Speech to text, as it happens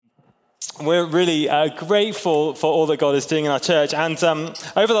We're really grateful for all that God is doing in our church. And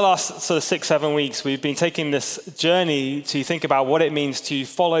over the last sort of 6-7 weeks, we've been taking this journey to think about what it means to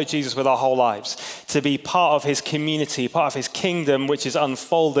follow Jesus with our whole lives, to be part of his community, part of his kingdom, which is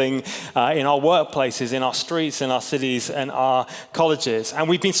unfolding in our workplaces, in our streets, in our cities, and our colleges. And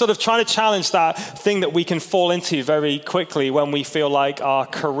we've been sort of trying to challenge that thing that we can fall into very quickly when we feel like our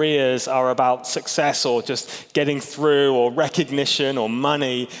careers are about success or just getting through or recognition or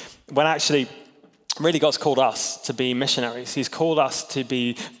money, when actually, really God's called us to be missionaries. He's called us to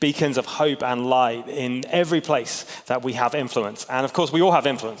be beacons of hope and light in every place that we have influence. And of course, we all have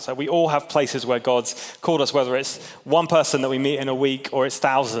influence. So we all have places where God's called us, whether it's one person that we meet in a week or it's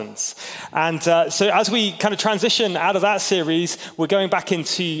thousands. And so as we kind of transition out of that series, we're going back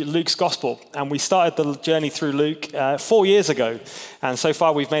into Luke's gospel. And we started the journey through Luke 4 years ago. And so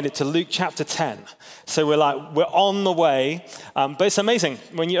far, we've made it to Luke chapter 10. So we're on the way. But it's amazing.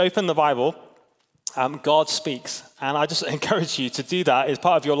 When you open the Bible, God speaks. And I just encourage you to do that as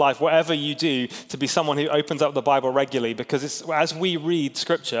part of your life, whatever you do, to be someone who opens up the Bible regularly, because as we read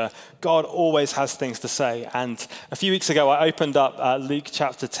Scripture, God always has things to say. And a few weeks ago, I opened up Luke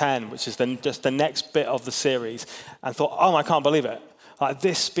chapter 10, which is just the next bit of the series, and thought, oh, I can't believe it.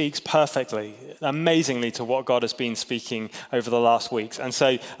 This speaks perfectly, amazingly, to what God has been speaking over the last weeks. And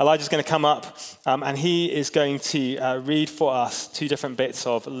so Elijah's going to come up and he is going to read for us 2 different bits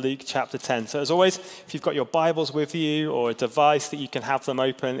of Luke chapter 10. So as always, if you've got your Bibles with you or a device that you can have them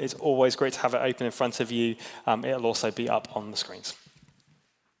open, it's always great to have it open in front of you. It'll also be up on the screens.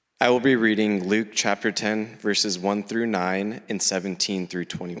 I will be reading Luke chapter 10, verses 1 through 9 and 17 through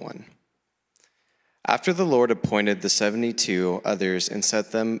 21. After the Lord appointed the 72 others and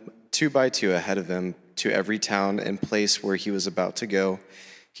set them 2 by 2 ahead of him to every town and place where he was about to go,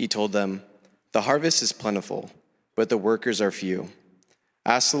 he told them, "The harvest is plentiful, but the workers are few.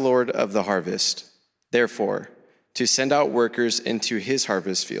 Ask the Lord of the harvest, therefore, to send out workers into his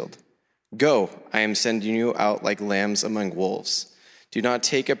harvest field. Go, I am sending you out like lambs among wolves. Do not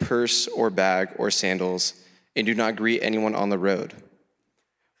take a purse or bag or sandals, and do not greet anyone on the road.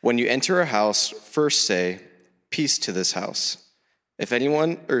 When you enter a house, first say, 'Peace to this house.' If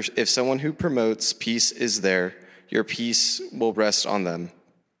someone who promotes peace is there, your peace will rest on them.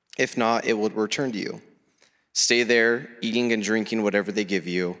 If not, it will return to you. Stay there, eating and drinking whatever they give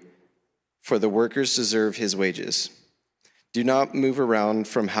you, for the workers deserve his wages. Do not move around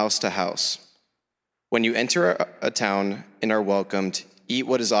from house to house. When you enter a town and are welcomed, eat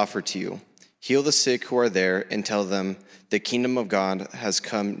what is offered to you. Heal the sick who are there and tell them, 'The kingdom of God has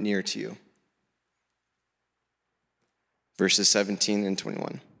come near to you.'" Verses 17 and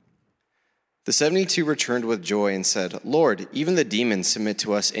 21. The 72 returned with joy and said, "Lord, even the demons submit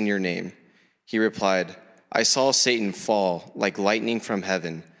to us in your name." He replied, "I saw Satan fall like lightning from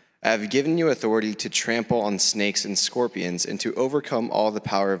heaven. I have given you authority to trample on snakes and scorpions and to overcome all the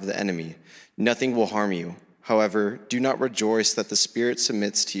power of the enemy. Nothing will harm you. However, do not rejoice that the Spirit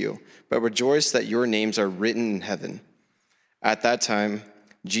submits to you, but rejoice that your names are written in heaven." At that time,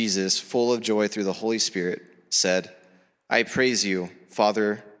 Jesus, full of joy through the Holy Spirit, said, "I praise you,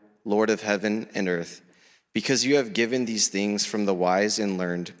 Father, Lord of heaven and earth, because you have given these things from the wise and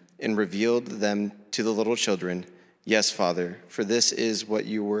learned and revealed them to the little children. Yes, Father, for this is what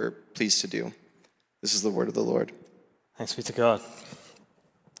you were pleased to do." This is the word of the Lord. Thanks be to God.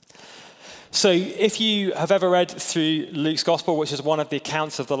 So if you have ever read through Luke's gospel, which is one of the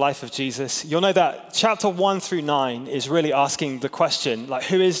accounts of the life of Jesus, you'll know that chapter 1 through 9 is really asking the question,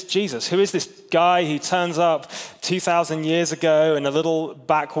 who is Jesus? Who is this guy who turns up 2,000 years ago in a little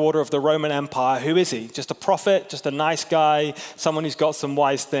backwater of the Roman Empire? Who is he? Just a prophet? Just a nice guy? Someone who's got some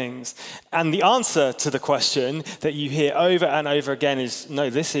wise things? And the answer to the question that you hear over and over again is, no,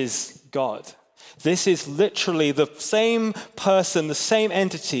 this is God. This is literally the same person, the same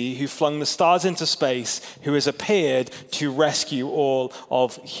entity who flung the stars into space, who has appeared to rescue all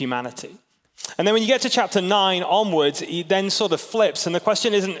of humanity. And then when you get to chapter 9 onwards, it then sort of flips. And the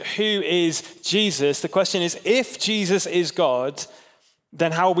question isn't who is Jesus? The question is, if Jesus is God,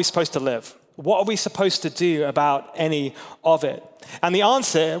 then how are we supposed to live? What are we supposed to do about any of it? And the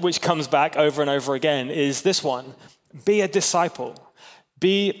answer, which comes back over and over again, is this one: be a disciple.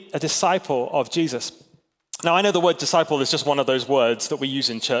 Be a disciple of Jesus. Now, I know the word disciple is just one of those words that we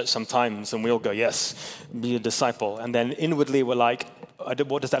use in church sometimes, and we all go, yes, be a disciple. And then inwardly we're like,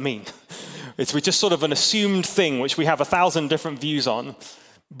 what does that mean? It's just sort of an assumed thing, which we have 1,000 different views on.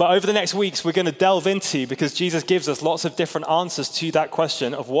 But over the next weeks, we're going to delve into, because Jesus gives us lots of different answers to that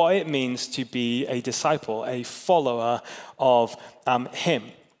question of what it means to be a disciple, a follower of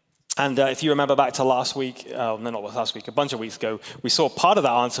him. And if you remember back to last week, no, not last week, a bunch of weeks ago, we saw part of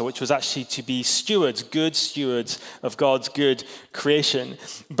that answer, which was actually to be stewards, good stewards of God's good creation.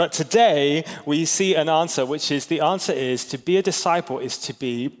 But today, we see an answer, which is, the answer is, to be a disciple is to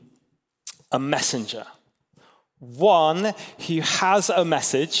be a messenger. One who has a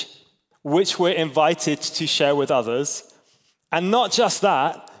message, which we're invited to share with others. And not just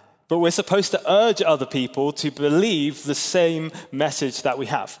that, but we're supposed to urge other people to believe the same message that we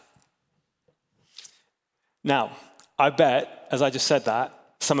have. Now, I bet, as I just said that,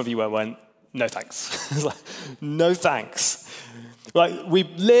 some of you went, no thanks. No thanks. Like, we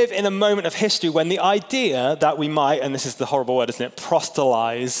live in a moment of history when the idea that we might, and this is the horrible word, isn't it,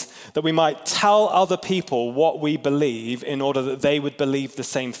 proselytize, that we might tell other people what we believe in order that they would believe the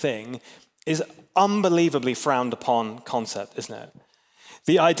same thing, is unbelievably frowned upon concept, isn't it?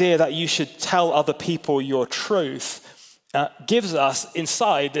 The idea that you should tell other people your truth gives us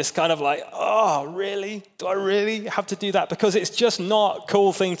inside this kind of like, oh, really? Do I really have to do that? Because it's just not a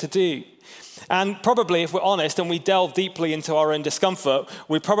cool thing to do. And probably, if we're honest and we delve deeply into our own discomfort,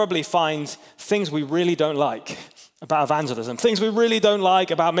 we probably find things we really don't like about evangelism, things we really don't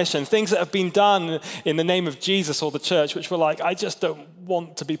like about mission, things that have been done in the name of Jesus or the church, which we're like, I just don't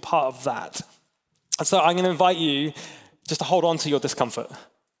want to be part of that. And so I'm going to invite you just to hold on to your discomfort.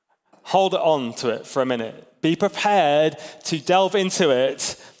 Hold on to it for a minute. Be prepared to delve into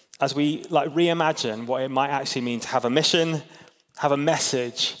it as we reimagine what it might actually mean to have a mission, have a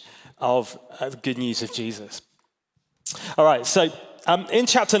message of the good news of Jesus. All right, so in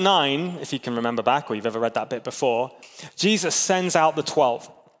chapter 9, if you can remember back or you've ever read that bit before, Jesus sends out the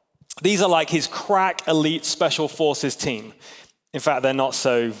 12. These are like his crack elite special forces team. In fact, they're not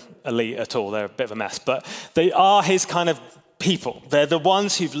so elite at all. They're a bit of a mess, but they are his kind of people. They're the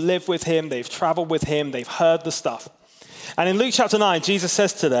ones who've lived with him, they've traveled with him, they've heard the stuff. And in Luke chapter 9, Jesus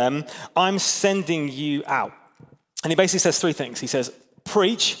says to them, I'm sending you out. And he basically says three things. He says,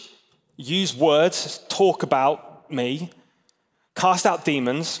 preach, use words, talk about me, cast out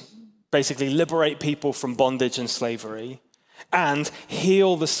demons, basically liberate people from bondage and slavery, and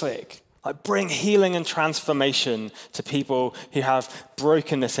heal the sick. Like, bring healing and transformation to people who have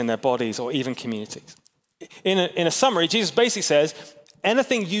brokenness in their bodies or even communities. In a summary, Jesus basically says,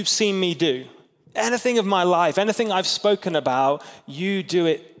 anything you've seen me do, anything of my life, anything I've spoken about, you do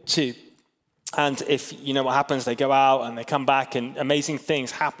it too. And if you know what happens, they go out and they come back and amazing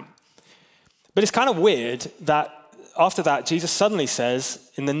things happen. But it's kind of weird that after that, Jesus suddenly says,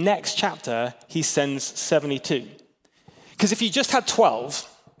 in the next chapter, he sends 72. Because if you just had 12,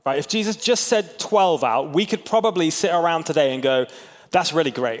 right, if Jesus just said 12 out, we could probably sit around today and go, that's really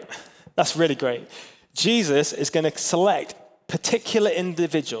great. That's really great. Jesus is going to select particular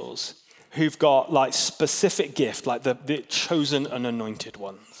individuals who've got like specific gift, like the chosen and anointed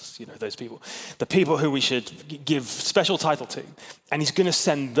ones, you know, those people, the people who we should give special title to. And he's going to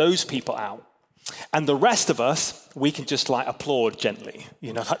send those people out. And the rest of us, we can just like applaud gently.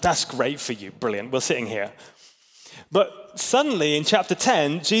 You know, like, that's great for you. Brilliant. We're sitting here. But suddenly in chapter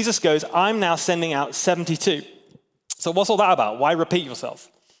 10, Jesus goes, I'm now sending out 72. So what's all that about? Why repeat yourself?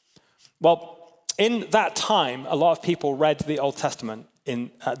 Well, in that time, a lot of people read the Old Testament in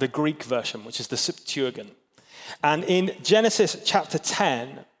the Greek version, which is the Septuagint. And in Genesis chapter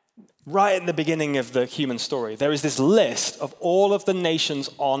 10, right at the beginning of the human story, there is this list of all of the nations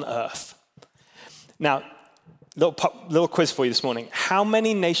on earth. Now, little quiz for you this morning. How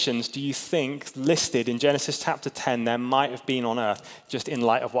many nations do you think listed in Genesis chapter 10 there might have been on earth, just in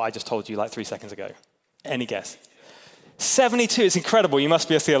light of what I just told you like 3 seconds ago? Any guess? 72. It's incredible. You must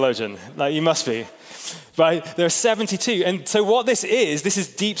be a theologian. Like, you must be. Right? There are 72. And so what this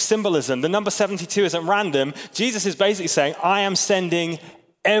is deep symbolism. The number 72 isn't random. Jesus is basically saying, I am sending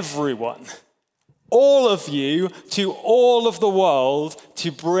everyone, all of you, to all of the world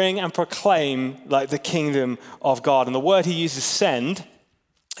to bring and proclaim like the kingdom of God. And the word he uses, send,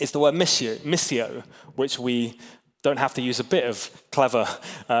 is the word missio, which we don't have to use a bit of clever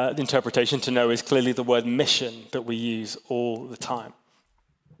interpretation to know is clearly the word mission that we use all the time.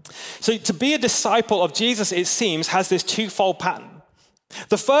 So to be a disciple of Jesus, it seems, has this twofold pattern.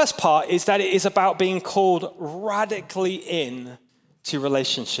 The first part is that it is about being called radically in to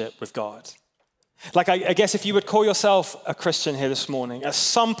relationship with God. Like, I guess if you would call yourself a Christian here this morning, at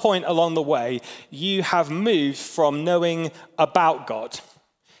some point along the way, you have moved from knowing about God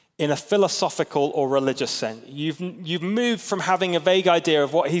in a philosophical or religious sense. You've moved from having a vague idea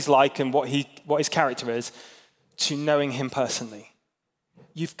of what he's like and what his character is to knowing him personally.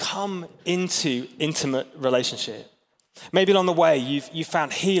 You've come into intimate relationship. Maybe along the way, you've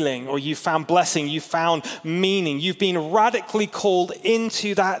found healing, or you've found blessing, you've found meaning. You've been radically called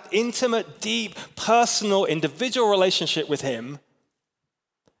into that intimate, deep, personal, individual relationship with him.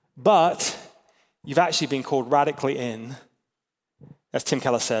 But you've actually been called radically in, as Tim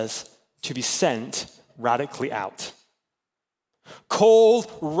Keller says, to be sent radically out.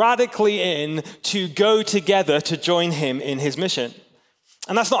 Called radically in to go together to join him in his mission.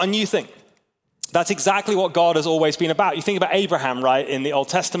 And that's not a new thing. That's exactly what God has always been about. You think about Abraham, right, in the Old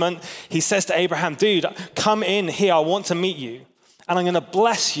Testament. He says to Abraham, dude, come in here. I want to meet you. And I'm going to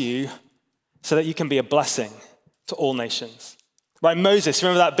bless you so that you can be a blessing to all nations. Right, Moses,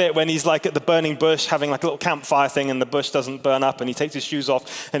 remember that bit when he's like at the burning bush having like a little campfire thing and the bush doesn't burn up and he takes his shoes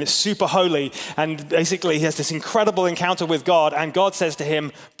off and it's super holy. And basically he has this incredible encounter with God and God says to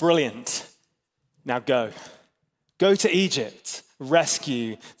him, brilliant, now go. Go to Egypt.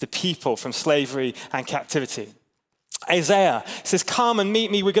 Rescue the people from slavery and captivity. Isaiah says, come and meet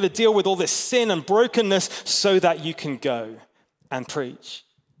me. We're going to deal with all this sin and brokenness so that you can go and preach.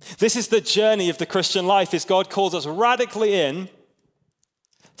 This is the journey of the Christian life, is God calls us radically in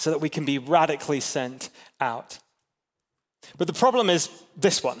so that we can be radically sent out. But the problem is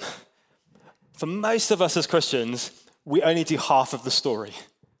this one. For most of us as Christians, we only do half of the story.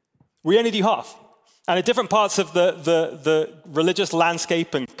 We only do half. And in different parts of the religious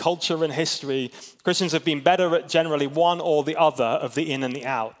landscape and culture and history, Christians have been better at generally one or the other of the in and the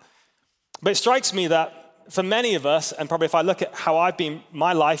out. But it strikes me that for many of us, and probably if I look at how I've been,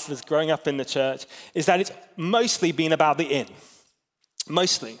 my life as growing up in the church, is that it's mostly been about the in.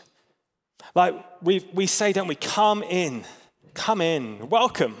 Mostly. Like we say, don't we, come in,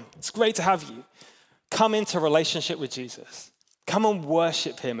 welcome. It's great to have you. Come into relationship with Jesus. Come and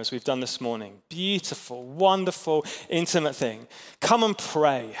worship him as we've done this morning. Beautiful, wonderful, intimate thing. Come and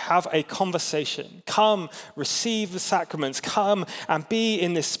pray, have a conversation. Come, receive the sacraments. Come and be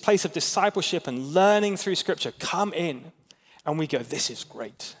in this place of discipleship and learning through scripture. Come in. And we go, this is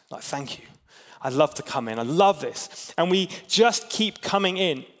great. Like, thank you. I'd love to come in. I love this. And we just keep coming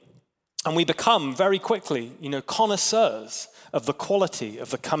in. And we become very quickly, connoisseurs of the quality of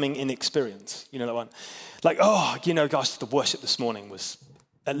the coming in experience. You know that one? Like, gosh, the worship this morning was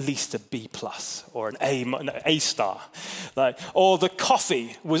at least a B+ or an A star. Like, or the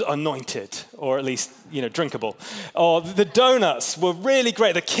coffee was anointed, or at least, drinkable. Or the donuts were really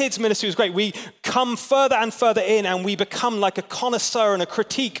great. The kids' ministry was great. We come further and further in, and we become like a connoisseur and a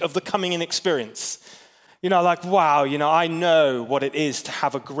critique of the coming in experience. Wow, I know what it is to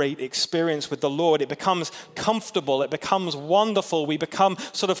have a great experience with the Lord. It becomes comfortable. It becomes wonderful. We become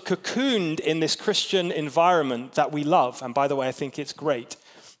sort of cocooned in this Christian environment that we love. And by the way, I think it's great.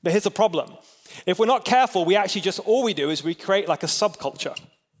 But here's the problem. If we're not careful, we actually all we do is we create like a subculture.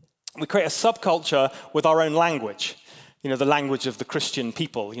 We create a subculture with our own language. The language of the Christian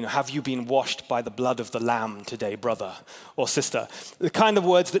people. Have you been washed by the blood of the Lamb today, brother or sister? The kind of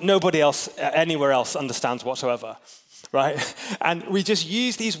words that nobody else, anywhere else understands whatsoever, right? And we just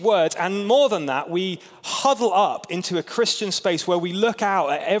use these words, and more than that, we huddle up into a Christian space where we look out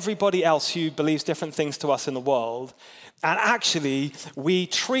at everybody else who believes different things to us in the world, and actually, we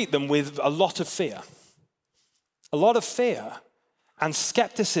treat them with a lot of fear. A lot of fear. And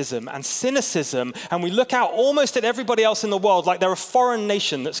skepticism and cynicism, and we look out almost at everybody else in the world like they're a foreign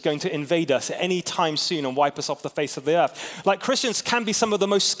nation that's going to invade us at any time soon and wipe us off the face of the earth. Like, Christians can be some of the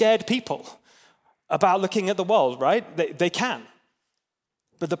most scared people about looking at the world, right? They can.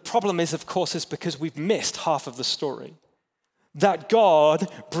 But the problem is, of course, is because we've missed half of the story. That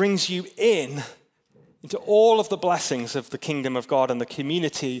God brings you into all of the blessings of the kingdom of God and the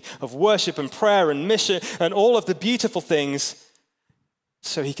community of worship and prayer and mission and all of the beautiful things,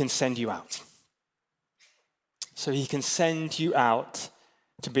 so he can send you out. So he can send you out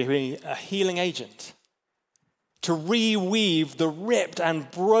to be a healing agent, to reweave the ripped and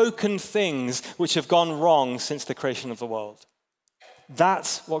broken things which have gone wrong since the creation of the world.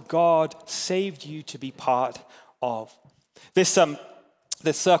 That's what God saved you to be part of. This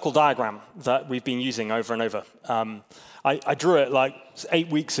circle diagram that we've been using over and over, I drew it like 8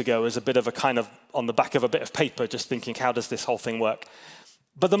 weeks ago as a bit of a kind of on the back of a bit of paper, just thinking, how does this whole thing work?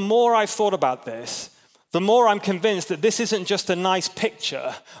 But the more I've thought about this, the more I'm convinced that this isn't just a nice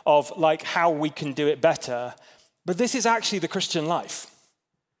picture of like how we can do it better, but this is actually the Christian life.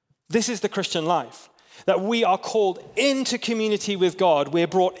 This is the Christian life. That we are called into community with God. We're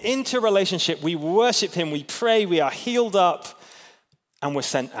brought into relationship. We worship him. We pray. We are healed up. And we're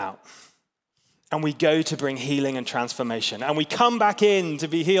sent out. And we go to bring healing and transformation. And we come back in to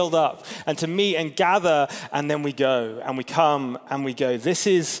be healed up and to meet and gather. And then we go and we come and we go. This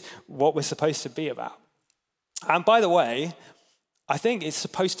is what we're supposed to be about. And by the way, I think it's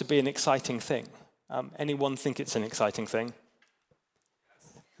supposed to be an exciting thing. Anyone think it's an exciting thing?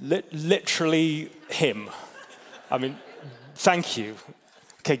 Literally him. I mean, thank you.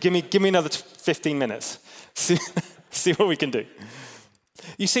 Okay, give me another 15 minutes. See what we can do.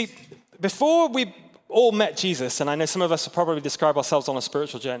 You see, before we all met Jesus, and I know some of us will probably describe ourselves on a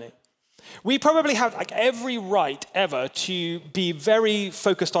spiritual journey, we probably have like every right ever to be very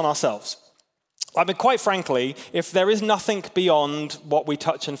focused on ourselves. I mean, quite frankly, if there is nothing beyond what we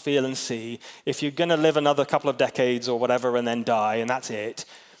touch and feel and see, if you're going to live another couple of decades or whatever and then die and that's it,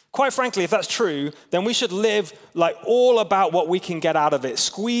 quite frankly, if that's true, then we should live like all about what we can get out of it.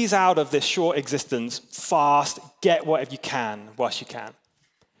 Squeeze out of this short existence fast, get whatever you can whilst you can.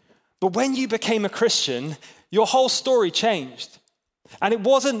 But when you became a Christian, your whole story changed. And it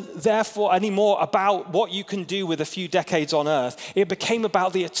wasn't therefore anymore about what you can do with a few decades on earth. It became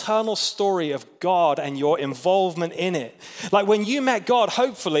about the eternal story of God and your involvement in it. Like when you met God,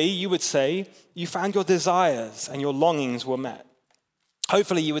 hopefully you would say you found your desires and your longings were met.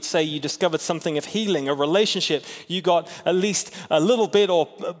 Hopefully you would say you discovered something of healing, a relationship. You got at least a little bit or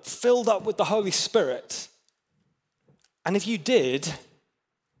filled up with the Holy Spirit. And if you did,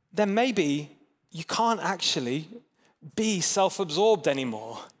 then maybe you can't actually be self-absorbed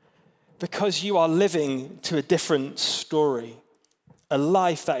anymore because you are living to a different story, a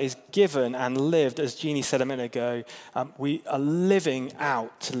life that is given and lived, as Jeannie said a minute ago. We are living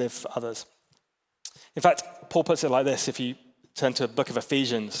out to live for others. In fact, Paul puts it like this, if you turn to the book of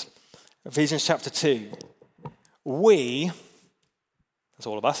Ephesians chapter 2. We, that's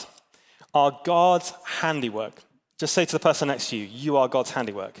all of us, are God's handiwork. Just say to the person next to you, you are God's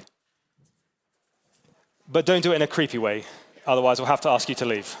handiwork. But don't do it in a creepy way, otherwise we'll have to ask you to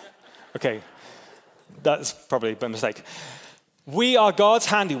leave. Okay, that's probably a mistake. We are God's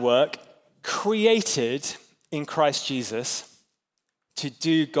handiwork, created in Christ Jesus to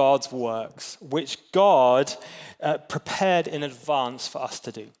do God's works, which God prepared in advance for us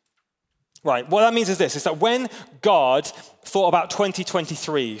to do. Right, what that means is this, is that when God thought about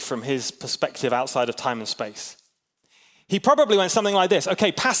 2023 from his perspective outside of time and space, he probably went something like this.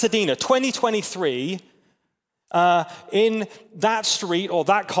 Okay, Pasadena, 2023, in that street or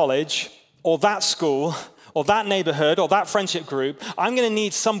that college or that school or that neighborhood or that friendship group, I'm going to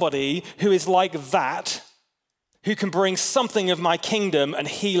need somebody who is like that, who can bring something of my kingdom and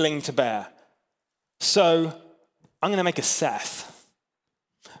healing to bear. So I'm going to make a Seth,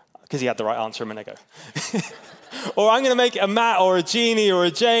 because he had the right answer a minute ago. Or I'm going to make a Matt or a Jeannie or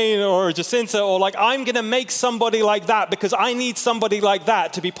a Jane or a Jacinta, or like I'm going to make somebody like that because I need somebody like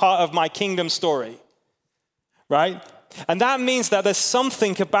that to be part of my kingdom story. Right? And that means that there's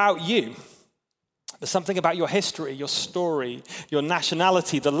something about you. There's something about your history, your story, your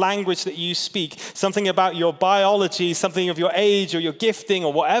nationality, the language that you speak, something about your biology, something of your age or your gifting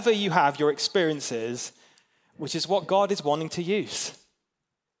or whatever you have, your experiences, which is what God is wanting to use.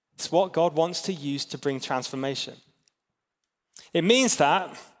 It's what God wants to use to bring transformation. It means that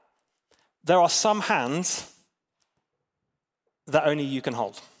there are some hands that only you can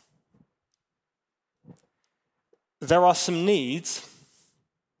hold. There are some needs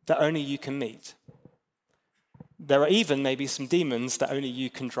that only you can meet. There are even maybe some demons that only you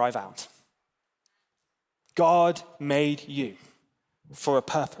can drive out. God made you for a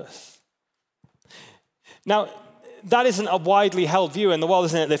purpose. Now, that isn't a widely held view in the world,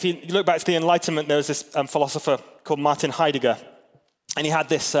 isn't it? If you look back to the Enlightenment, there was this philosopher called Martin Heidegger, and he had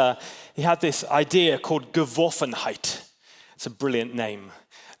this idea called Geworfenheit. It's a brilliant name.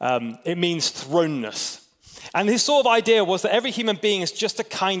 It means thrownness. And his sort of idea was that every human being is just a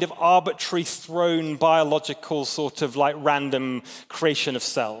kind of arbitrary thrown biological sort of like random creation of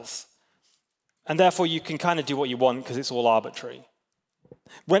cells. And therefore you can kind of do what you want because it's all arbitrary.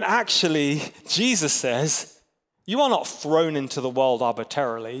 When actually Jesus says, you are not thrown into the world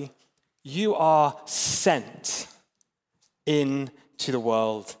arbitrarily, you are sent into the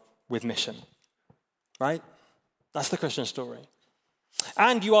world with mission. Right? That's the Christian story.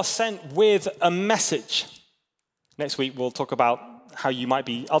 And you are sent with a message. Next week, we'll talk about how you might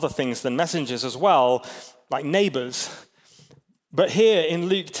be other things than messengers as well, like neighbors. But here in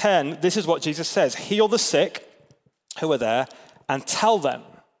Luke 10, this is what Jesus says. Heal the sick who are there and tell them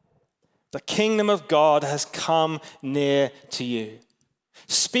the kingdom of God has come near to you.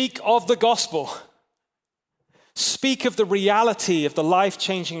 Speak of the gospel. Speak of the reality of the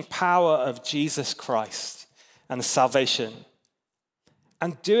life-changing power of Jesus Christ and the salvation.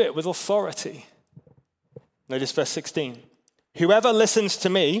 And do it with authority. Notice verse 16. Whoever listens to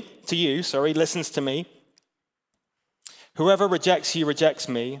me, listens to me. Whoever rejects you rejects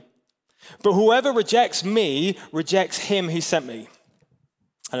me. But whoever rejects me rejects him who sent me.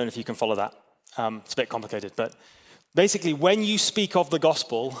 I don't know if you can follow that. It's a bit complicated, but basically, when you speak of the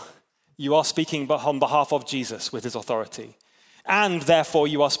gospel, you are speaking on behalf of Jesus with his authority. And therefore,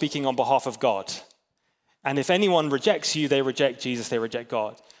 you are speaking on behalf of God. And if anyone rejects you, they reject Jesus, they reject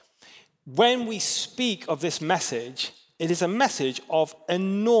God. When we speak of this message, it is a message of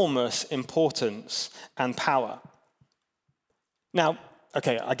enormous importance and power. Now,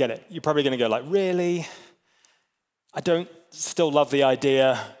 okay, I get it. You're probably going to go like, really? I don't still love the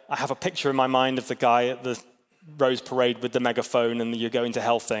idea. I have a picture in my mind of the guy at the Rose Parade with the megaphone and the you're going to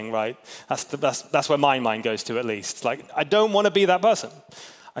hell thing, right? That's where my mind goes to, at least. Like, I don't want to be that person.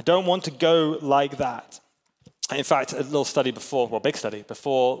 I don't want to go like that. In fact, a little study big study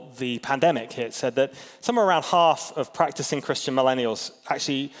before the pandemic hit said that somewhere around half of practicing Christian millennials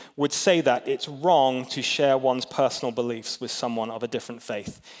actually would say that it's wrong to share one's personal beliefs with someone of a different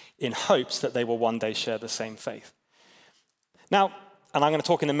faith in hopes that they will one day share the same faith. Now, and I'm going to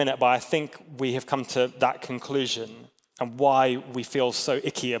talk in a minute, but I think we have come to that conclusion and why we feel so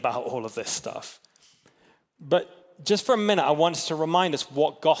icky about all of this stuff. But just for a minute, I want to remind us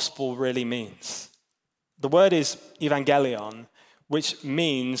what gospel really means. The word is evangelion, which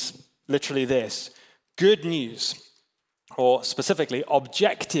means literally this: good news, or specifically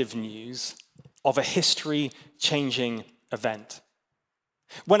objective news of a history-changing event.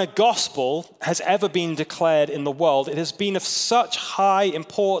 When a gospel has ever been declared in the world, it has been of such high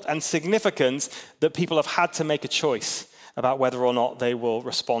import and significance that people have had to make a choice about whether or not they will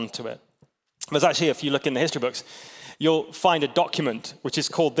respond to it. There's actually, if you look in the history books, you'll find a document which is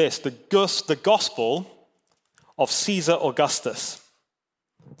called this, the Gospel of Caesar Augustus.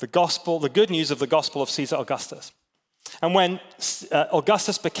 The good news of the Gospel of Caesar Augustus. And when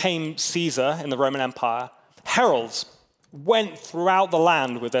Augustus became Caesar in the Roman Empire, heralds went throughout the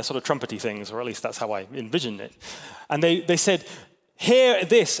land with their sort of trumpety things, or at least that's how I envisioned it. And they said, hear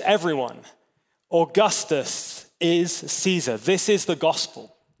this, everyone. Augustus is Caesar. This is the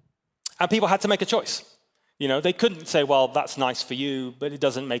gospel. And people had to make a choice. You know, they couldn't say, well, that's nice for you, but it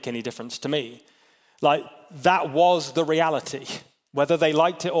doesn't make any difference to me. Like, that was the reality. Whether they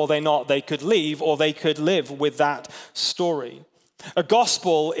liked it or they not, they could leave or they could live with that story. A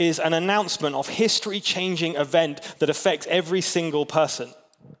gospel is an announcement of history-changing event that affects every single person.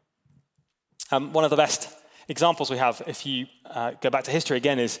 One of the best examples we have, if you go back to history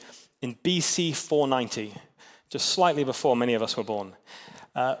again, is in BC 490, just slightly before many of us were born,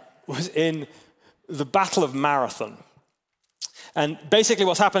 was in the Battle of Marathon. And basically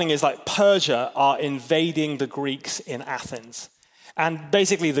what's happening is like Persia are invading the Greeks in Athens. And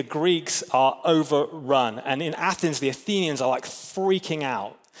basically the Greeks are overrun. And in Athens, the Athenians are like freaking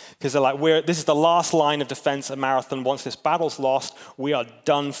out because they're like, this is the last line of defense at Marathon. Once this battle's lost, we are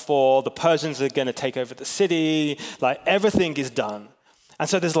done for. The Persians are going to take over the city. Like, everything is done. And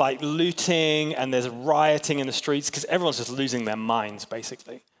so there's like looting and there's rioting in the streets because everyone's just losing their minds,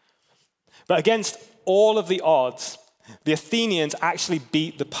 basically. But against all of the odds, the Athenians actually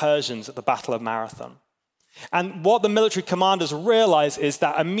beat the Persians at the Battle of Marathon. And what the military commanders realize is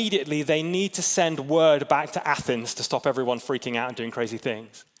that immediately they need to send word back to Athens to stop everyone freaking out and doing crazy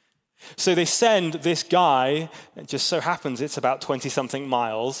things. So they send this guy, it just so happens it's about 20-something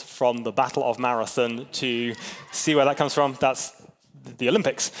miles from the Battle of Marathon to see where that comes from. That's the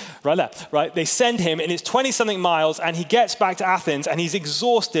Olympics, right there, right? They send him, and it's 20-something miles, and he gets back to Athens, and he's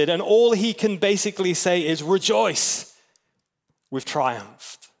exhausted, and all he can basically say is, rejoice, we've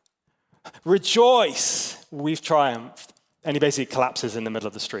triumphed. Rejoice, we've triumphed. And he basically collapses in the middle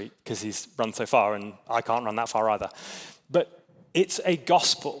of the street because he's run so far, and I can't run that far either. But it's a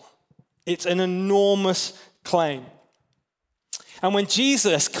gospel. It's an enormous claim. And when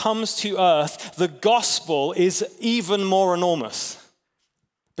Jesus comes to earth, the gospel is even more enormous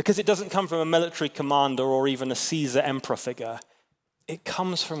because it doesn't come from a military commander or even a Caesar emperor figure. It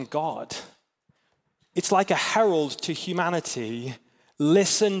comes from God. It's like a herald to humanity.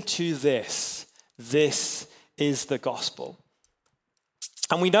 Listen to this. This is the gospel.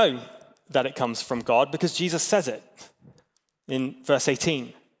 And we know that it comes from God because Jesus says it. In verse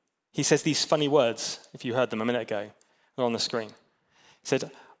 18, he says these funny words, if you heard them a minute ago, they're on the screen. He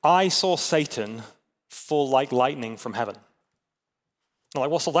said, I saw Satan fall like lightning from heaven. I'm like,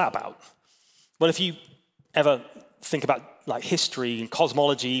 what's all that about? Well, if you ever think about like history and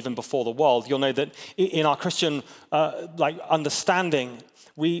cosmology even before the world, you'll know that in our Christian understanding,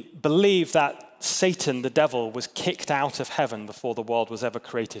 we believe that Satan, the devil, was kicked out of heaven before the world was ever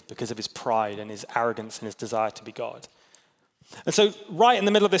created because of his pride and his arrogance and his desire to be God. And so right in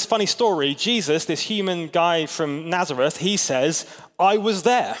the middle of this funny story, Jesus, this human guy from Nazareth, he says, I was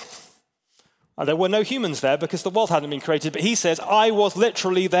there. There were no humans there because the world hadn't been created, but he says, I was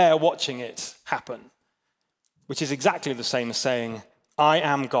literally there watching it happen, which is exactly the same as saying, I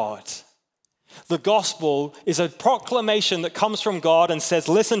am God. The gospel is a proclamation that comes from God and says,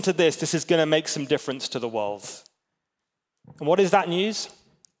 listen to this, this is going to make some difference to the world. And what is that news?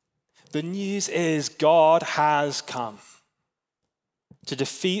 The news is God has come to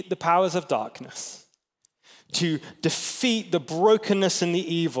defeat the powers of darkness, to defeat the brokenness and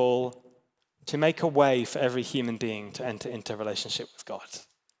the evil, to make a way for every human being to enter into a relationship with God.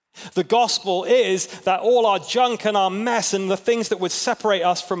 The gospel is that all our junk and our mess and the things that would separate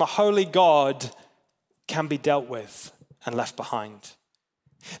us from a holy God can be dealt with and left behind.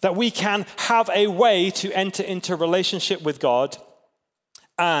 That we can have a way to enter into a relationship with God,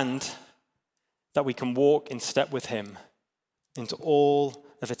 and that we can walk in step with him into all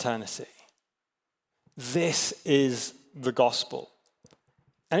of eternity. This is the gospel.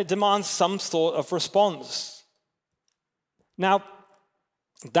 And it demands some sort of response. Now,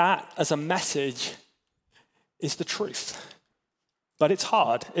 that as a message is the truth. But it's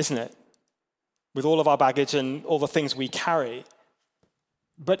hard, isn't it? With all of our baggage and all the things we carry.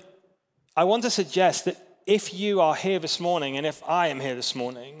 But I want to suggest that if you are here this morning, and if I am here this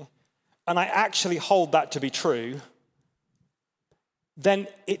morning, and I actually hold that to be true, then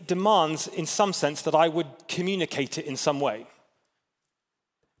it demands, in some sense, that I would communicate it in some way.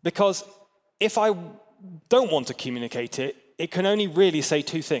 Because if I don't want to communicate it, it can only really say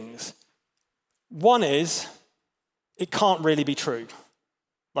two things. One is, it can't really be true.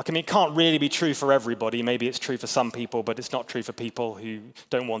 It can't really be true for everybody. Maybe it's true for some people, but it's not true for people who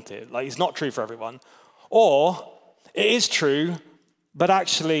don't want it. It's not true for everyone. Or, it is true, but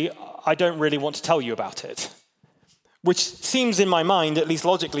actually, I don't really want to tell you about it. Which seems in my mind, at least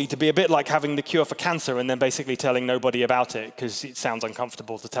logically, to be a bit like having the cure for cancer and then basically telling nobody about it because it sounds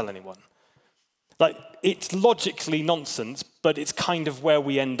uncomfortable to tell anyone. It's logically nonsense, but it's kind of where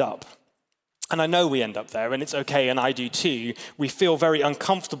we end up. And I know we end up there, and it's okay, and I do too. We feel very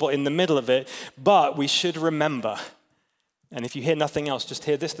uncomfortable in the middle of it, but we should remember, and if you hear nothing else, just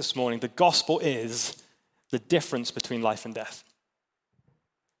hear this morning, the gospel is the difference between life and death.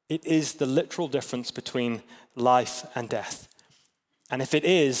 It is the literal difference between life and death. And if it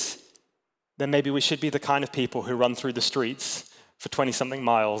is, then maybe we should be the kind of people who run through the streets for 20-something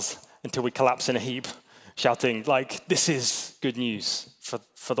miles until we collapse in a heap, shouting, this is good news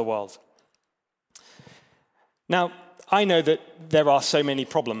for the world. Now, I know that there are so many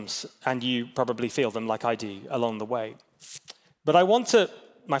problems, and you probably feel them like I do along the way. But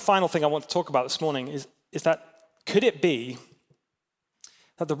my final thing I want to talk about this morning is that could it be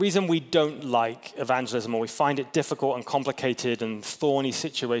that the reason we don't like evangelism, or we find it difficult and complicated and thorny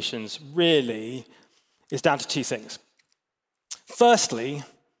situations, really is down to two things. Firstly,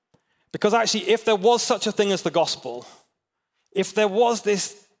 because actually if there was such a thing as the gospel, if there was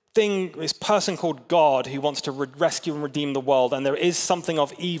this person called God who wants to rescue and redeem the world, and there is something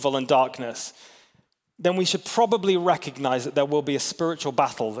of evil and darkness, then we should probably recognize that there will be a spiritual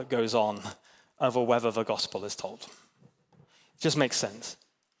battle that goes on over whether the gospel is told. It just makes sense.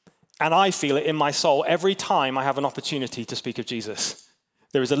 And I feel it in my soul every time I have an opportunity to speak of Jesus.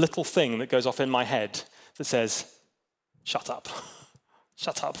 There is a little thing that goes off in my head that says, shut up,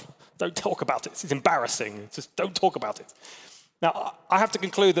 shut up, don't talk about it. It's embarrassing, just don't talk about it. Now, I have to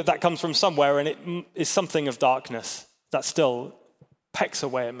conclude that comes from somewhere, and it is something of darkness that still pecks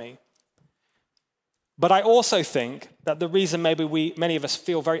away at me. But I also think that the reason maybe many of us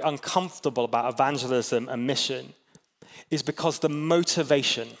feel very uncomfortable about evangelism and mission is because the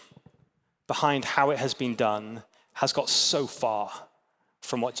motivation behind how it has been done has got so far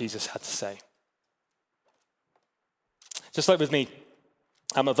from what Jesus had to say. Just look with me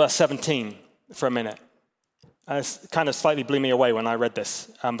at verse 17 for a minute. It kind of slightly blew me away when I read this,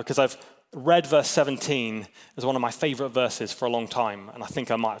 because I've read verse 17 as one of my favorite verses for a long time, and I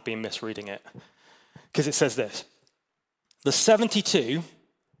think I might have been misreading it. Because it says this: the 72,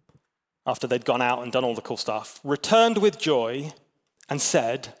 after they'd gone out and done all the cool stuff, returned with joy and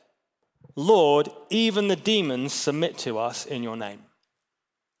said, Lord, even the demons submit to us in your name.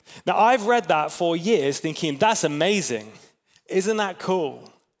 Now, I've read that for years thinking, that's amazing. Isn't that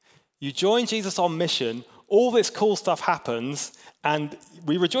cool? You join Jesus on mission, all this cool stuff happens, and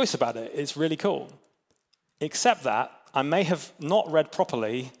we rejoice about it. It's really cool. Except that I may have not read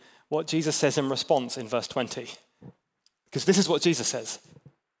properly what Jesus says in response in verse 20. Because this is what Jesus says.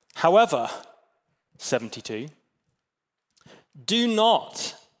 However, 72, do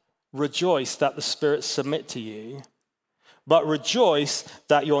not rejoice that the spirits submit to you, but rejoice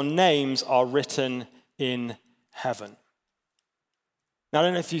that your names are written in heaven. Now, I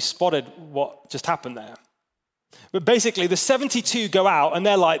don't know if you spotted what just happened there. But basically, the 72 go out and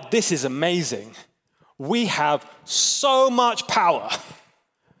they're like, this is amazing. We have so much power.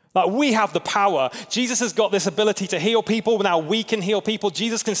 Like, we have the power. Jesus has got this ability to heal people. Now we can heal people.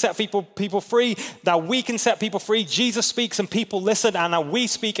 Jesus can set people free. Now we can set people free. Jesus speaks and people listen. And now we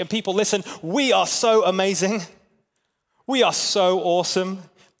speak and people listen. We are so amazing. We are so awesome.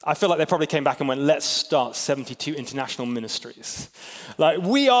 I feel like they probably came back and went, let's start 72 international ministries. Like,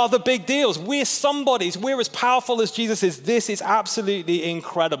 we are the big deals. We're somebodies. We're as powerful as Jesus is. This is absolutely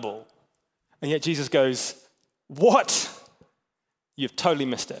incredible. And yet Jesus goes, what? You've totally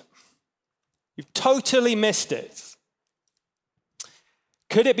missed it. You've totally missed it.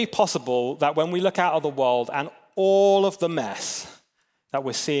 Could it be possible that when we look out of the world and all of the mess that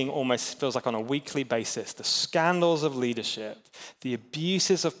we're seeing almost feels like on a weekly basis, the scandals of leadership, the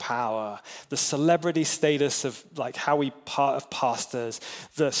abuses of power, the celebrity status of like how we part of pastors,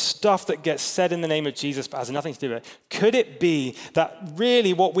 the stuff that gets said in the name of Jesus but has nothing to do with it, could it be that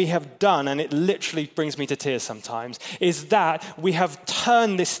really what we have done, and it literally brings me to tears sometimes, is that we have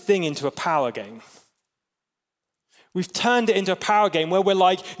turned this thing into a power game? We've turned it into a power game where we're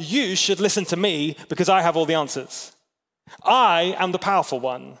like, you should listen to me because I have all the answers. I am the powerful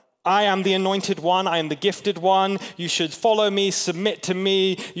one. I am the anointed one. I am the gifted one. You should follow me, submit to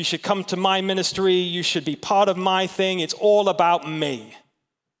me. You should come to my ministry. You should be part of my thing. It's all about me.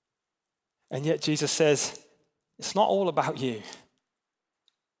 And yet Jesus says, it's not all about you.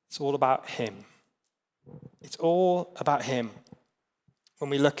 It's all about him. It's all about him. When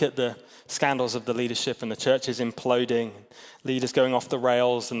we look at the scandals of the leadership and the churches imploding, leaders going off the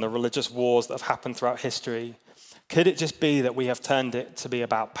rails and the religious wars that have happened throughout history, could it just be that we have turned it to be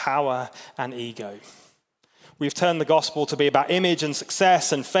about power and ego? We've turned the gospel to be about image and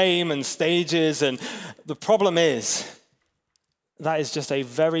success and fame and stages. And the problem is that is just a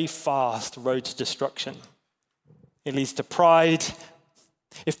very fast road to destruction. It leads to pride.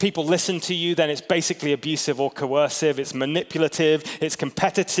 If people listen to you, then it's basically abusive or coercive. It's manipulative. It's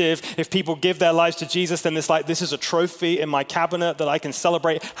competitive. If people give their lives to Jesus, then it's like, this is a trophy in my cabinet that I can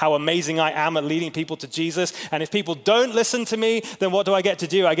celebrate how amazing I am at leading people to Jesus. And if people don't listen to me, then what do I get to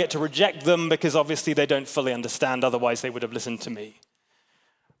do? I get to reject them because obviously they don't fully understand. Otherwise, they would have listened to me.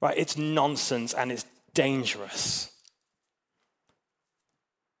 Right? It's nonsense and it's dangerous.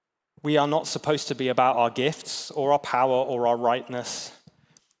 We are not supposed to be about our gifts or our power or our rightness,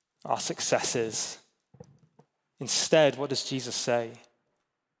 our successes. Instead, what does Jesus say?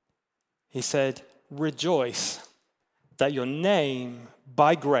 He said, rejoice that your name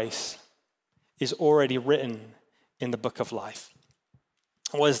by grace is already written in the book of life.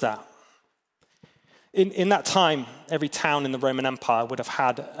 What is that? In that time, every town in the Roman Empire would have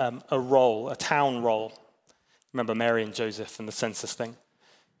had a roll, a town roll. Remember Mary and Joseph and the census thing?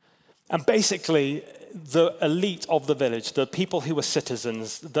 And basically, the elite of the village, the people who were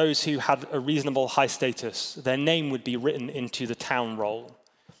citizens, those who had a reasonable high status, their name would be written into the town roll.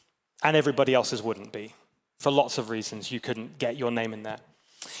 And everybody else's wouldn't be. For lots of reasons, you couldn't get your name in there.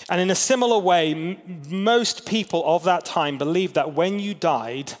 And in a similar way, most people of that time believed that when you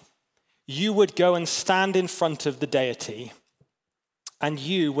died, you would go and stand in front of the deity, and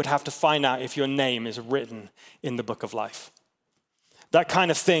you would have to find out if your name is written in the book of life. That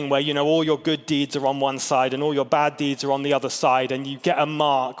kind of thing where, all your good deeds are on one side and all your bad deeds are on the other side, and you get a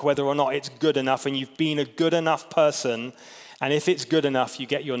mark whether or not it's good enough, and you've been a good enough person, and if it's good enough, you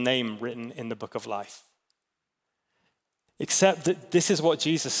get your name written in the book of life. Except that this is what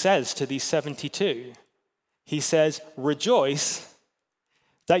Jesus says to these 72. He says, rejoice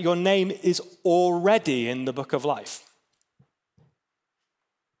that your name is already in the book of life.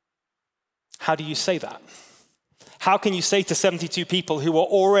 How do you say that? How can you say to 72 people who are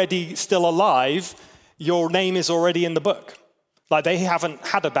already still alive, your name is already in the book? Like, they haven't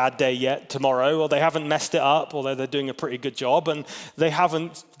had a bad day yet tomorrow, or they haven't messed it up, although they're doing a pretty good job, and they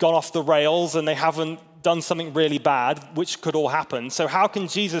haven't gone off the rails, and they haven't done something really bad, which could all happen. So how can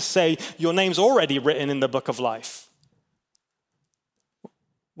Jesus say your name's already written in the book of life?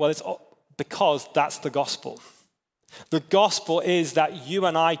 Well, it's because that's the gospel. The gospel is that you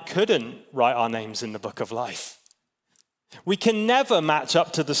and I couldn't write our names in the book of life. We can never match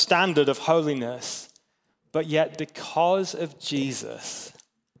up to the standard of holiness, but yet because of Jesus,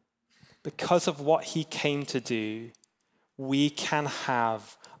 because of what he came to do, we can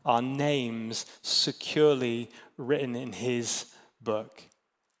have our names securely written in his book.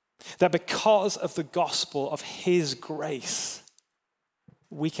 That because of the gospel of his grace,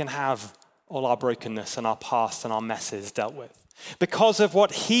 we can have all our brokenness and our past and our messes dealt with. Because of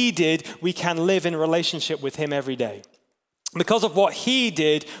what he did, we can live in relationship with him every day. Because of what he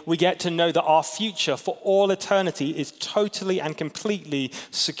did, we get to know that our future for all eternity is totally and completely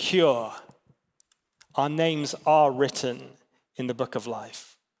secure. Our names are written in the book of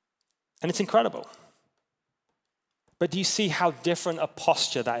life. And it's incredible. But do you see how different a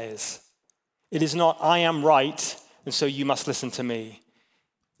posture that is? It is not, I am right, and so you must listen to me.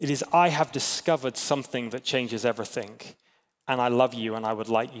 It is, I have discovered something that changes everything, and I love you, and I would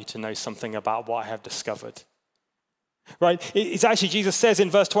like you to know something about what I have discovered. Right? It's actually, Jesus says in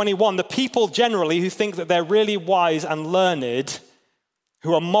verse 21, the people generally who think that they're really wise and learned,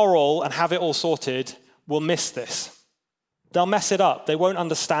 who are moral and have it all sorted, will miss this. They'll mess it up. They won't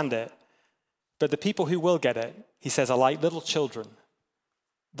understand it. But the people who will get it, he says, are like little children,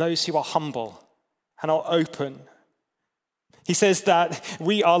 those who are humble and are open. He says that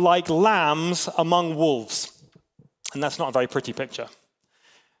we are like lambs among wolves. And that's not a very pretty picture.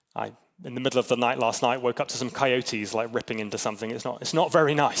 In the middle of the night last night, woke up to some coyotes like ripping into something. It's not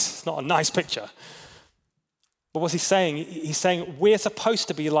very nice. It's not a nice picture. But what's he saying? He's saying we're supposed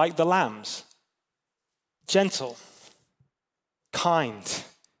to be like the lambs. Gentle, kind,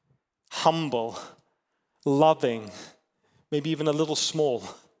 humble, loving, maybe even a little small.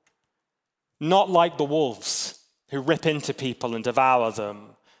 Not like the wolves who rip into people and devour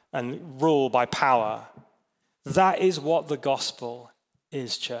them and rule by power. That is what the gospel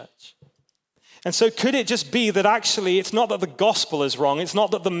is, church. And so could it just be that actually it's not that the gospel is wrong, it's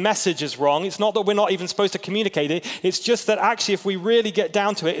not that the message is wrong, it's not that we're not even supposed to communicate it, it's just that actually if we really get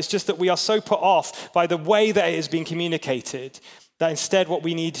down to it, it's just that we are so put off by the way that it is being communicated that instead what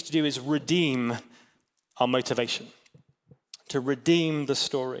we need to do is redeem our motivation, to redeem the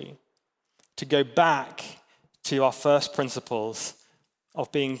story, to go back to our first principles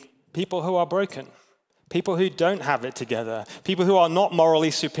of being people who are broken, people who don't have it together, people who are not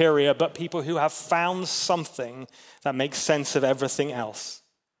morally superior, but people who have found something that makes sense of everything else.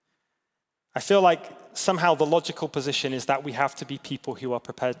 I feel like somehow the logical position is that we have to be people who are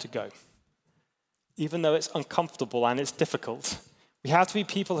prepared to go. Even though it's uncomfortable and it's difficult, we have to be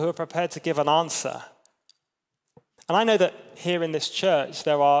people who are prepared to give an answer. And I know that here in this church,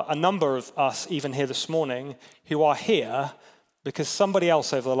 there are a number of us, even here this morning, who are here because somebody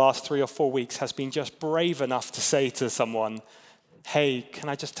else over the last 3 or 4 weeks has been just brave enough to say to someone, hey, can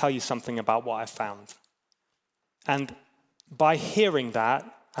I just tell you something about what I found? And by hearing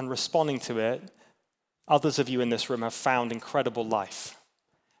that and responding to it, others of you in this room have found incredible life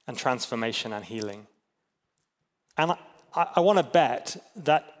and transformation and healing. And I want to bet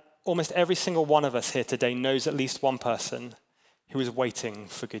that almost every single one of us here today knows at least one person who is waiting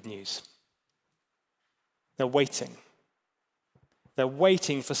for good news. They're waiting. They're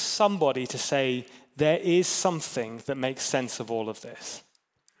waiting for somebody to say, there is something that makes sense of all of this.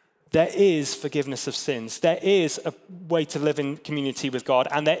 There is forgiveness of sins. There is a way to live in community with God,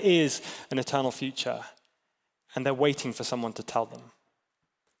 and there is an eternal future. And they're waiting for someone to tell them.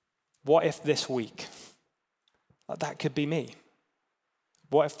 What if this week, that could be me?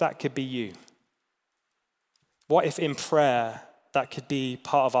 What if that could be you? What if in prayer, that could be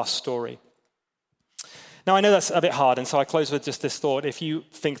part of our story? Now, I know that's a bit hard, and so I close with just this thought. If you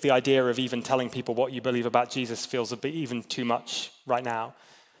think the idea of even telling people what you believe about Jesus feels a bit even too much right now,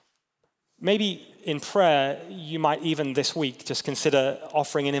 maybe in prayer, you might even this week just consider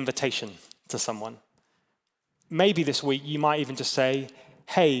offering an invitation to someone. Maybe this week, you might even just say,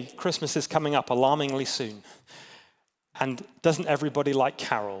 hey, Christmas is coming up alarmingly soon. And doesn't everybody like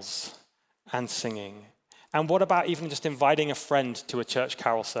carols and singing? And what about even just inviting a friend to a church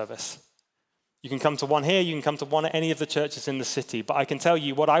carol service? You can come to one here, you can come to one at any of the churches in the city, but I can tell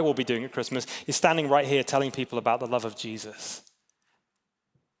you what I will be doing at Christmas is standing right here telling people about the love of Jesus.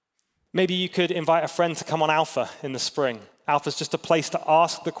 Maybe you could invite a friend to come on Alpha in the spring. Alpha's just a place to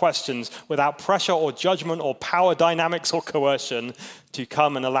ask the questions without pressure or judgment or power dynamics or coercion to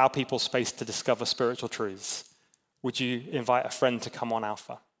come and allow people space to discover spiritual truths. Would you invite a friend to come on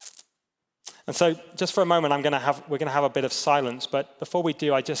Alpha? And so just for a moment, we're going to have a bit of silence. But before we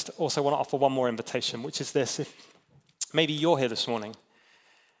do, I just also want to offer one more invitation, which is this. If maybe you're here this morning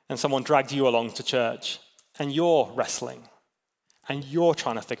and someone dragged you along to church and you're wrestling and you're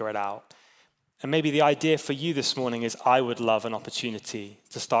trying to figure it out. And maybe the idea for you this morning is I would love an opportunity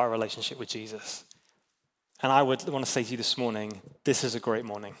to start a relationship with Jesus. And I would want to say to you this morning, this is a great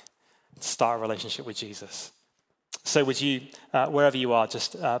morning to start a relationship with Jesus. So would you, wherever you are,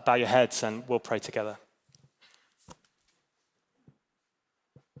 just bow your heads and we'll pray together.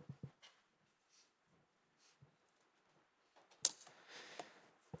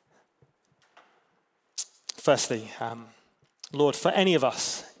 Firstly, Lord, for any of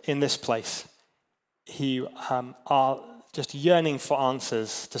us in this place who are just yearning for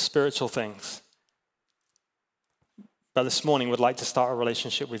answers to spiritual things, but this morning would like to start a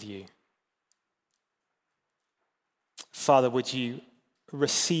relationship with you. Father, would you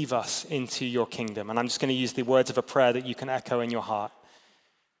receive us into your kingdom? And I'm just going to use the words of a prayer that you can echo in your heart.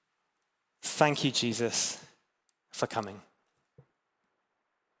 Thank you, Jesus, for coming.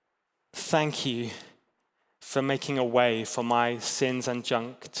 Thank you for making a way for my sins and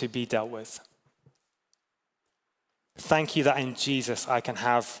junk to be dealt with. Thank you that in Jesus I can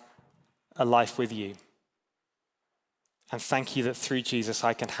have a life with you. And thank you that through Jesus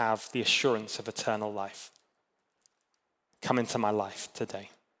I can have the assurance of eternal life. Come into my life today.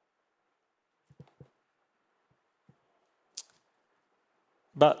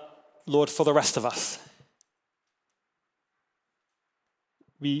 But Lord, for the rest of us,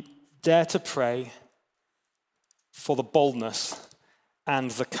 we dare to pray for the boldness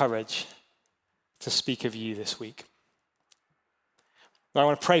and the courage to speak of you this week. I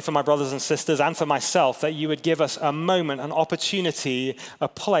want to pray for my brothers and sisters and for myself that you would give us a moment, an opportunity, a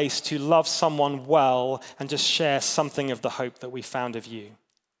place to love someone well and just share something of the hope that we found of you.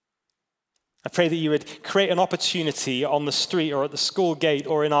 I pray that you would create an opportunity on the street or at the school gate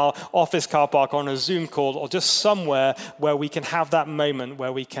or in our office car park or on a Zoom call or just somewhere where we can have that moment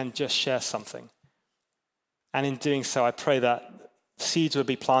where we can just share something. And in doing so, I pray that seeds would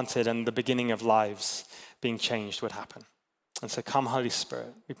be planted and the beginning of lives being changed would happen. And so come, Holy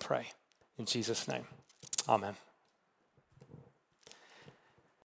Spirit, we pray. In Jesus' name, amen.